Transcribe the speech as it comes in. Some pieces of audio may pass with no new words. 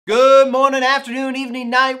Good morning, afternoon, evening,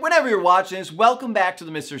 night, whenever you're watching this, welcome back to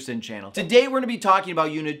the Mr. Sinn channel. Today we're going to be talking about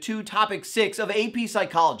Unit 2, Topic 6 of AP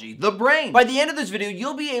Psychology, the brain. By the end of this video,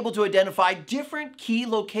 you'll be able to identify different key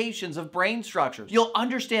locations of brain structures. You'll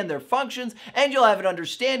understand their functions, and you'll have an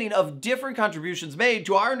understanding of different contributions made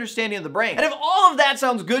to our understanding of the brain. And if all of that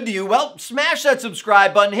sounds good to you, well, smash that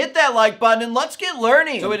subscribe button, hit that like button, and let's get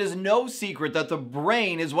learning. So it is no secret that the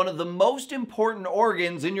brain is one of the most important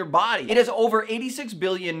organs in your body. It has over 86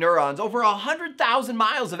 billion neurons, over 100,000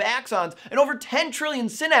 miles of axons, and over 10 trillion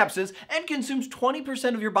synapses, and consumes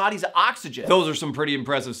 20% of your body's oxygen. Those are some pretty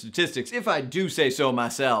impressive statistics, if I do say so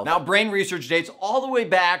myself. Now, brain research dates all the way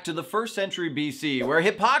back to the 1st century BC, where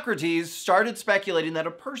Hippocrates started speculating that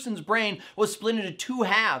a person's brain was split into two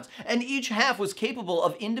halves, and each half was capable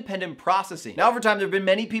of independent processing. Now, over time, there have been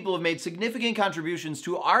many people who have made significant contributions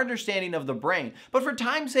to our understanding of the brain, but for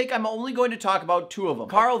time's sake, I'm only going to talk about two of them,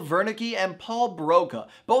 Karl Wernicke and Paul Broca.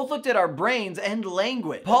 Both looked at our brains and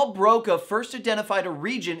language. Paul Broca first identified a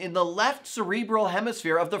region in the left cerebral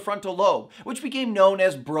hemisphere of the frontal lobe, which became known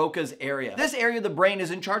as Broca's area. This area of the brain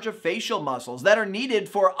is in charge of facial muscles that are needed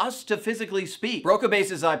for us to physically speak. Broca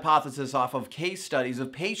based his hypothesis off of case studies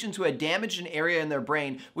of patients who had damaged an area in their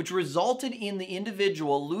brain, which resulted in the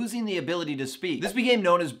individual losing the ability to speak. This became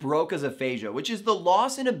known as Broca's aphasia, which is the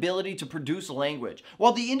loss in ability to produce language.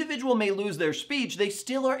 While the individual may lose their speech, they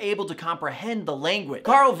still are able to comprehend the language.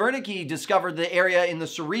 Karl Wernicke discovered the area in the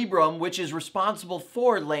cerebrum which is responsible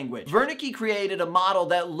for language. Wernicke created a model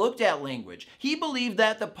that looked at language. He believed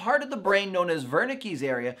that the part of the brain known as Wernicke's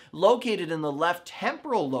area, located in the left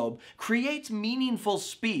temporal lobe, creates meaningful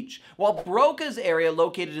speech, while Broca's area,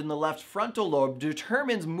 located in the left frontal lobe,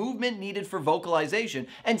 determines movement needed for vocalization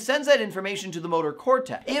and sends that information to the motor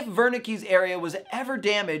cortex. If Wernicke's area was ever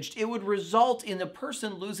damaged, it would result in the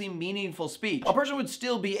person losing meaningful speech. A person would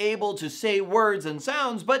still be able to say words and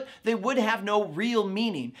sounds, but they would have no real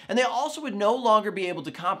meaning, and they also would no longer be able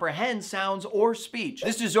to comprehend sounds or speech.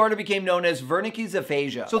 This disorder became known as Wernicke's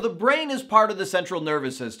aphasia. So the brain is part of the central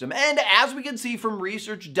nervous system, and as we can see from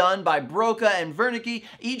research done by Broca and Wernicke,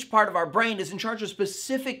 each part of our brain is in charge of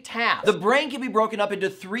specific tasks. The brain can be broken up into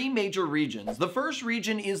three major regions. The first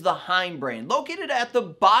region is the hindbrain, located at the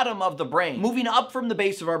bottom of the brain. Moving up from the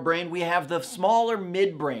base of our brain, we have the smaller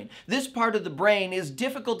midbrain. This part of the brain is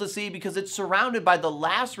difficult to see because it's surrounded by the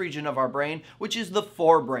last region of our brain, which is the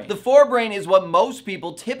forebrain. The forebrain is what most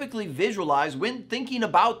people typically visualize when thinking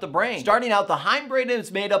about the brain. Starting out, the hindbrain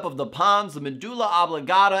is made up of the pons, the medulla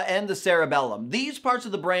oblongata, and the cerebellum. These parts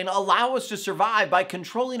of the brain allow us to survive by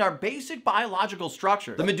controlling our basic biological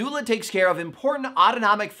structure. The medulla takes care of important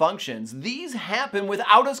autonomic functions. These happen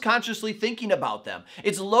without us consciously thinking about them.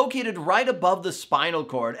 It's located right above the spinal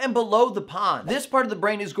cord and below the pons. This part of the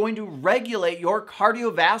brain is going to regulate your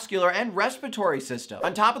cardiovascular and respiratory system.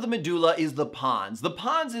 On top of the medulla is the pons. The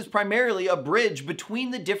pons is primarily a bridge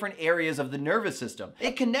between the different areas of the nervous system.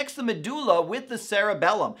 It connects the medulla with the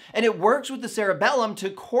cerebellum, and it works with the cerebellum to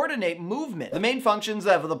coordinate movement. The main functions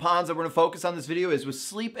of the pons that we're going to focus on this video is with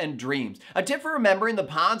sleep and dreams. A tip for remembering the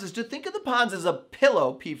pons is to think of the pons as a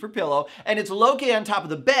pillow, P for pillow, and it's located on top of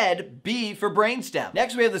the bed, B for brainstem.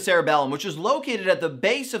 Next we have the cerebellum, which is located at the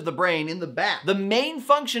base of the brain in the back. The main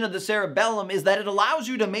function of the cerebellum is that it allows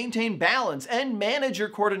you to maintain balance and manage your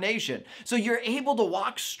coordination. So you're able to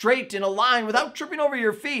walk straight in a line without tripping over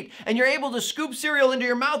your feet, and you're able to scoop cereal into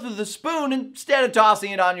your mouth with a spoon instead of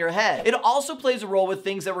tossing it on your head. It also plays a role with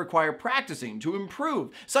things that require practicing to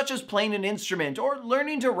improve, such as playing an instrument or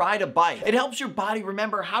learning to ride a bike. It helps your body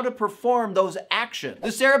remember how to perform those actions.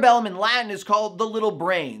 The cerebellum in Latin is called the little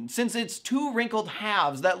brain, since it's two wrinkled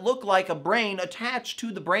halves that look like a brain attached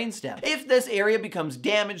to the brainstem. If this area becomes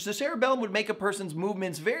damaged, the cerebellum would make a person's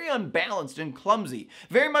movements very unbalanced and clumsy,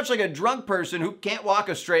 very much like a drunk person who can't walk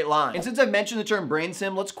a straight line. And since I've mentioned the term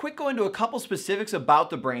brainstem, let's quick go into a couple specifics about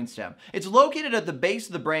the brainstem. It's located at the base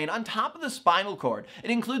of the brain on top of the spinal cord.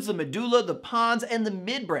 It includes the medulla, the pons, and the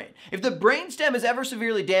midbrain. If the brainstem is ever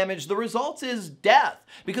severely damaged, the result is death,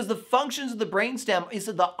 because the functions of the brainstem is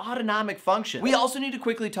the autonomic function. We also need to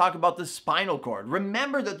quickly talk about the spinal cord.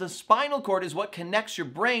 Remember that the spinal cord is what connects your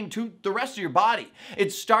brain to the rest of your body.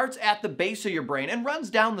 It starts at the base of your brain and runs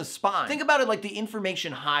down the spine. Think about it like the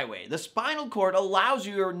information highway. The spinal cord allows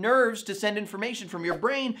your nerves to send information from your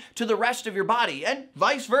brain to the rest of your body, and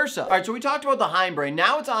vice versa. All right, so we talked about the hindbrain.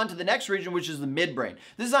 Now it's on to the next region, which is the midbrain.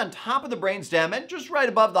 This is on top of the brainstem and just right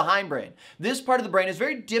above the hindbrain. This part of the brain is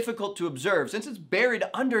very difficult to observe since it's buried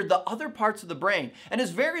under the other parts of the brain and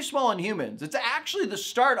is very small in humans. It's actually the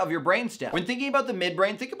start of your brainstem. When thinking about the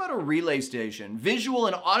midbrain, think about a relay station. Visual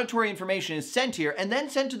and auditory information is sent here and then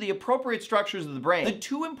sent to the appropriate structures of the brain. The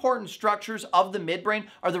two important structures of of the midbrain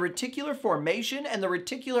are the reticular formation and the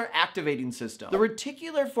reticular activating system. The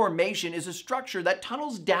reticular formation is a structure that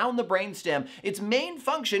tunnels down the brainstem. Its main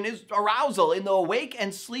function is arousal in the awake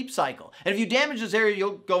and sleep cycle. And if you damage this area,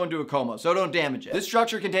 you'll go into a coma, so don't damage it. This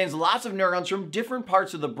structure contains lots of neurons from different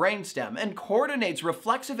parts of the brainstem and coordinates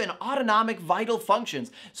reflexive and autonomic vital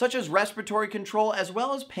functions, such as respiratory control as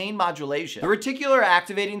well as pain modulation. The reticular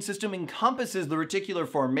activating system encompasses the reticular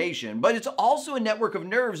formation, but it's also a network of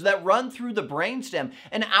nerves that run through the brainstem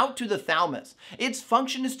and out to the thalamus. Its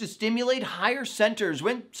function is to stimulate higher centers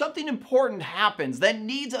when something important happens that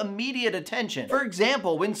needs immediate attention. For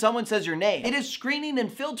example, when someone says your name, it is screening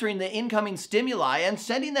and filtering the incoming stimuli and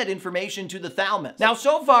sending that information to the thalamus. Now,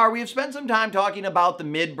 so far, we have spent some time talking about the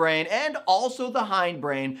midbrain and also the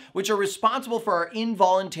hindbrain, which are responsible for our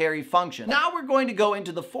involuntary function. Now we're going to go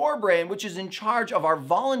into the forebrain, which is in charge of our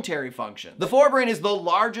voluntary function. The forebrain is the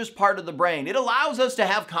largest part of the brain. It allows us to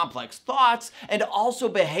have complex thoughts and also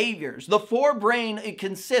behaviors. The forebrain, it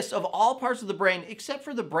consists of all parts of the brain except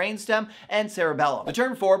for the brainstem and cerebellum. The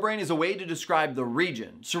term forebrain is a way to describe the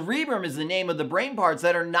region. Cerebrum is the name of the brain parts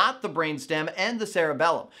that are not the brainstem and the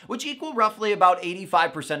cerebellum, which equal roughly about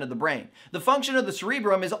 85% of the brain. The function of the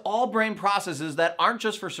cerebrum is all brain processes that aren't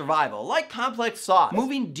just for survival, like complex thoughts.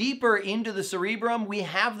 Moving deeper into the cerebrum, we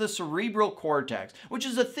have the cerebral cortex, which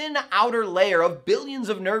is a thin outer layer of billions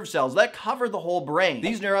of nerve cells that cover the whole brain.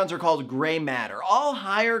 These neurons are called gray matter. All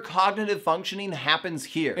higher cognitive functioning happens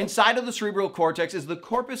here. Inside of the cerebral cortex is the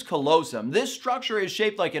corpus callosum. This structure is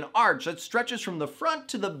shaped like an arch that stretches from the front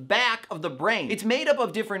to the back of the brain. It's made up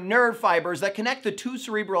of different nerve fibers that connect the two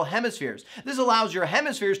cerebral hemispheres. This allows your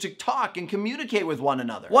hemispheres to talk and communicate with one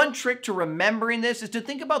another. One trick to remembering this is to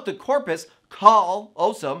think about the corpus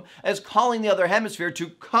callosum as calling the other hemisphere to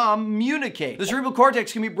communicate. The cerebral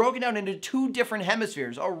cortex can be broken down into two different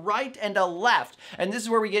hemispheres, a right and a left, and this is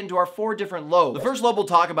where we get into our four different lobes. The first lobe we'll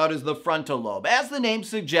talk about is the frontal lobe. As the name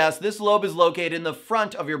suggests, this lobe is located in the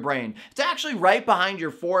front of your brain. It's actually right behind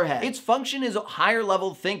your forehead. Its function is higher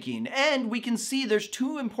level thinking, and we can see there's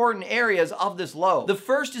two important areas of this lobe. The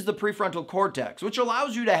first is the prefrontal cortex, which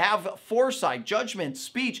allows you to have foresight, judgment,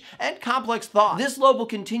 speech, and complex thought. This lobe will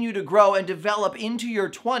continue to grow and develop into your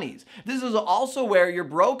 20s. This is also where your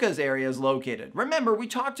Broca's area is located. Remember, we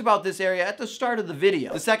talked about this area at the start of the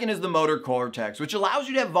video. The second is the motor cortex, which allows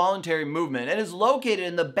you to have voluntary movement and is located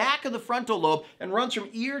in the back of the frontal lobe and runs from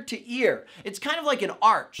ear to ear. It's kind of like an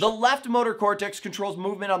arch. The left motor cortex controls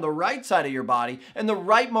movement on the right side of your body, and the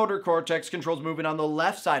right motor cortex controls movement on the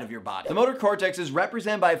left side of your body. The motor cortex is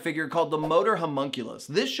represented by a figure called the motor homunculus.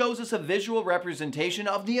 This shows us a visual representation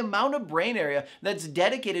of the amount of brain area that's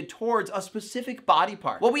dedicated towards a specific body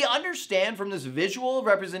part. What we understand from this visual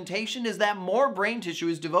representation is that more brain tissue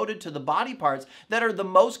is devoted to the body parts that are the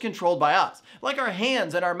most controlled by us, like our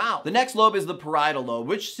hands and our mouth. The next lobe is the parietal lobe,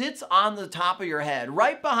 which sits on the top of your head,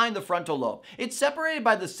 right behind the frontal lobe. It's separated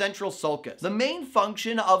by the central sulcus. The main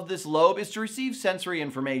function of this lobe is to receive sensory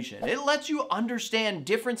information. It lets you understand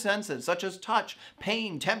different senses, such as touch,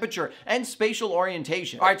 pain, temperature, and spatial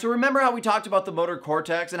orientation. All right, so remember how we talked about the motor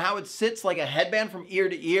cortex and how it sits like a headband from ear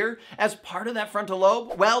to ear as part of that frontal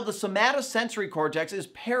lobe? Well, the somatosensory cortex is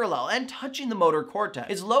parallel and touching the motor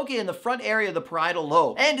cortex. It's located in the front area of the parietal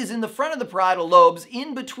lobe and is in the front of the parietal lobes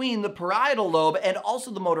in between the parietal lobe and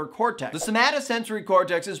also the motor cortex. The somatosensory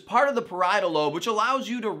cortex is part of the parietal lobe, which allows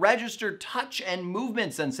you to register touch and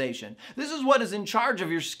movement sensation. This is what is in charge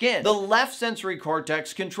of your skin. The left sensory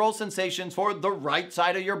cortex controls sensations for the right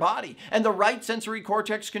side of your body, and the right sensory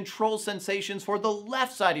cortex controls sensations for the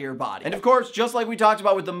left side of your body. And of course, just like we talked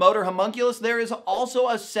about with the motor homunculus, there is also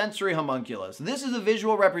a sensory homunculus. This is a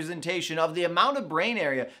visual representation of the amount of brain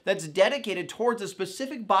area that's dedicated towards a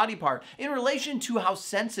specific body part in relation to how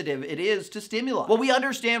sensitive it is to stimuli. What we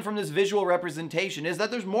understand from this visual representation is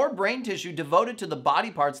that there's more brain tissue devoted to the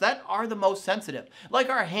body parts that are the most sensitive, like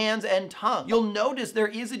our hands and tongue. You'll notice there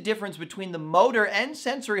is a difference between the motor and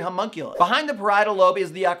sensory homunculus. Behind the parietal lobe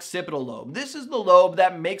is the occipital lobe. This is the lobe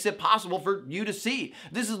that makes it possible for you to see.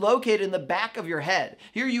 This is located in the back of your head.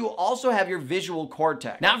 Here you also have your visual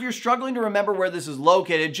cortex. Now, if you're struggling to remember where this is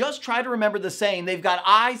located, just try to remember the saying, they've got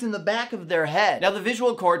eyes in the back of their head. Now, the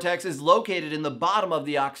visual cortex is located in the bottom of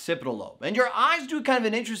the occipital lobe, and your eyes do kind of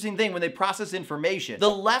an interesting thing when they process information. The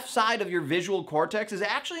left side of your visual cortex is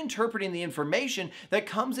actually interpreting the information that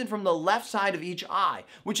comes in from the left side of each eye,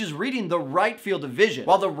 which is reading the right field of vision,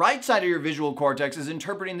 while the right side of your visual cortex is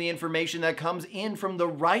interpreting the information that comes in from the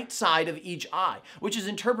right side of each eye, which is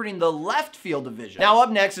interpreting the left field of vision. Now, up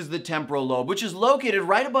next is the temporal lobe, which is located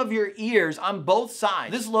right above your ears on both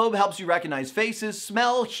sides. This lobe helps you recognize faces,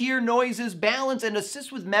 smell, hear noises, balance, and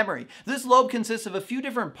assist with memory. This lobe consists of a few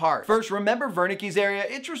different parts. First, remember Wernicke's area?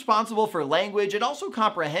 It's responsible for language and also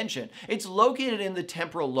comprehension. It's located in the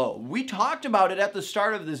temporal lobe. We talked about it at the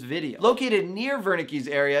start of this video. Located near Wernicke's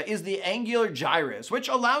area is the angular gyrus, which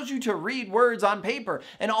allows you to read words on paper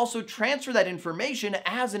and also transfer that information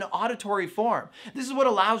as an auditory form. This is what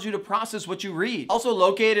allows you to process what you read. Also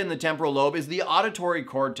located in the temporal lobe is the auditory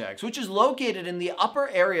cortex, which is located in the upper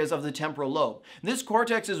areas of the temporal lobe. This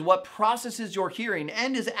cortex is what processes your hearing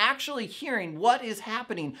and is actually hearing what is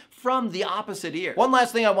happening from the opposite ear. One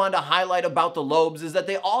last thing I wanted to highlight about the lobes is that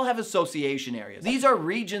they all have association areas. These are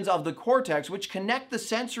regions of the cortex which connect the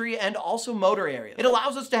sensory and also motor areas. It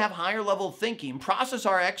allows us to have higher level thinking, process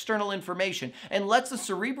our external information, and lets the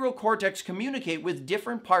cerebral cortex communicate with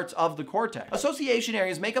different parts of the cortex. Association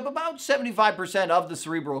areas make up about 75% of the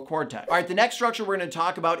cerebral cortex. All right, the next structure we're going to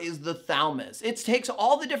talk about is the thalamus. It takes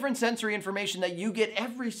all the different sensory information that you get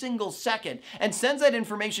every single second and sends that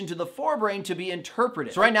information to the forebrain to be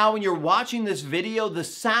interpreted. So right now when you're watching this video, the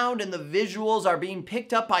sound and the visuals are being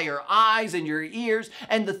picked up by your eyes and your ears,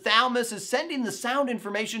 and the thalamus is sending the sound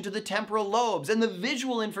information to the temporal lobes and the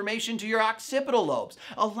visual information to your occipital lobes,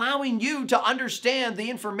 allowing you to understand the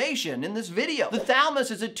information in this video. The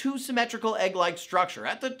thalamus is a two-symmetrical egg-like structure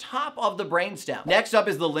at the top of the brainstem. Next up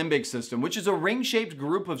is the limbic system, which is a ring-shaped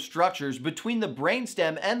group of structures between the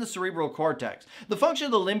brainstem and the cerebral cortex. The function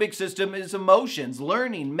of the limbic system is emotions,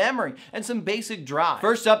 learning, memory, and some basic drive.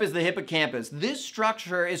 First up is the hippocampus. This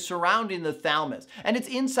structure is surrounding the thalamus, and it's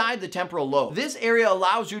inside the temporal lobe. This area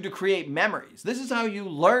allows you to create memories. This is how you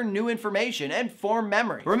learn new information and form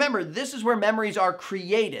memory. Remember, this is where memories are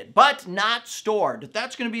created, but not stored.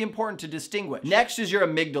 That's going to be important to distinguish. Next is your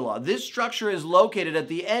amygdala. This structure is located at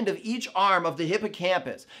the end of each arm of the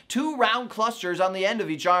hippocampus. Two round clusters on the end of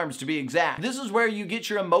each arm, to be exact. This is where you get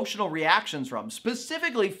your emotional reactions from,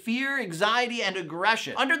 specifically fear, anxiety, and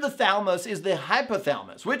aggression. Under the thalamus is the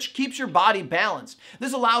hypothalamus, which keeps your body balanced.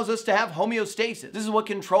 This allows us to have homeostasis. This is what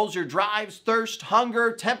controls your drives, thirst,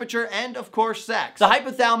 hunger, temperature, and of course sex. The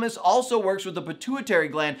hypothalamus also works with the pituitary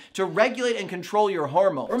gland to regulate and control your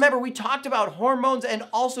hormones. Remember, we talked about hormones and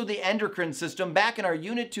also the endocrine system back in our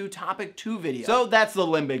Unit 2 Topic 2 video. So that's the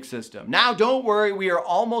limbic system. Now don't worry, we are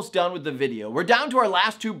almost done with the video. We're down to our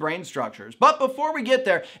last two brain structures. But before we get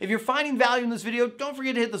there, if you're finding value in this video, don't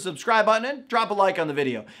forget to hit the subscribe button and drop a like on the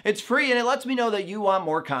video. It's free and it lets me know that you want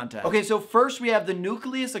more content. Okay, so first we have the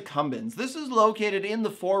Nucleus Accumbens. This is located in the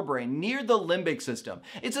forebrain near the limbic system.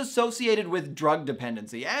 It's associated with drug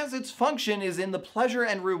dependency, as its function is in the pleasure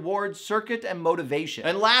and reward circuit and motivation.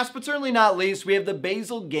 And last but certainly not least, we have the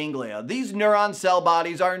basal ganglia. These neuron cell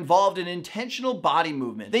bodies are involved in intentional body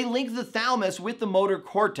movement. They link the thalamus with the motor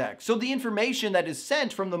cortex, so the information that is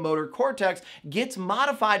sent from the motor cortex gets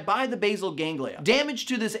modified by the basal ganglia. Damage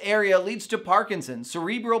to this area leads to Parkinson's,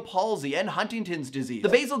 cerebral palsy, and Huntington's disease. The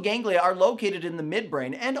basal ganglia are located in the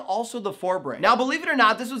midbrain and also the forebrain. Now, believe it or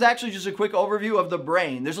not, this was actually just a quick overview of the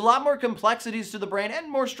brain. There's a lot more complexities to the brain and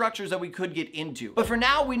more structures that we could get into. But for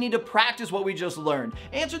now, we need to practice what we just learned.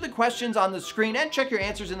 Answer the questions on the screen and check your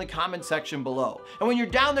answers in the comment section below. And when you're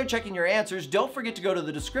down there checking your answers, don't forget to go to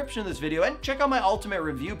the description of this video and check out my ultimate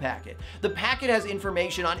review packet. The packet has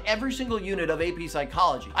information on every single unit of AP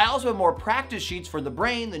Psychology. I also have more practice sheets for the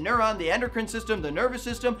brain, the neuron, the endocrine system, the nervous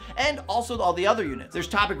system, and also all the other units. There's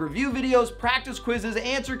topic review videos, practice quizzes,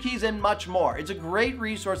 answer keys, and much more. It's a great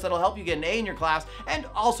resource that'll help you get an A in your class and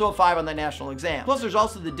also a 5 on the national exam. Plus, there's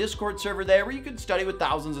also the Discord server there where you can study with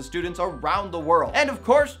thousands of students around the world. And of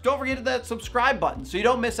course, don't forget to hit that subscribe button so you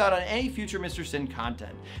don't miss out on any future Mr. Sinn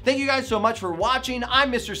content. Thank you guys so much for watching.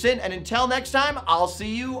 I'm Mr. Sinn, and until next time, I'll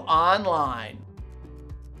see you online.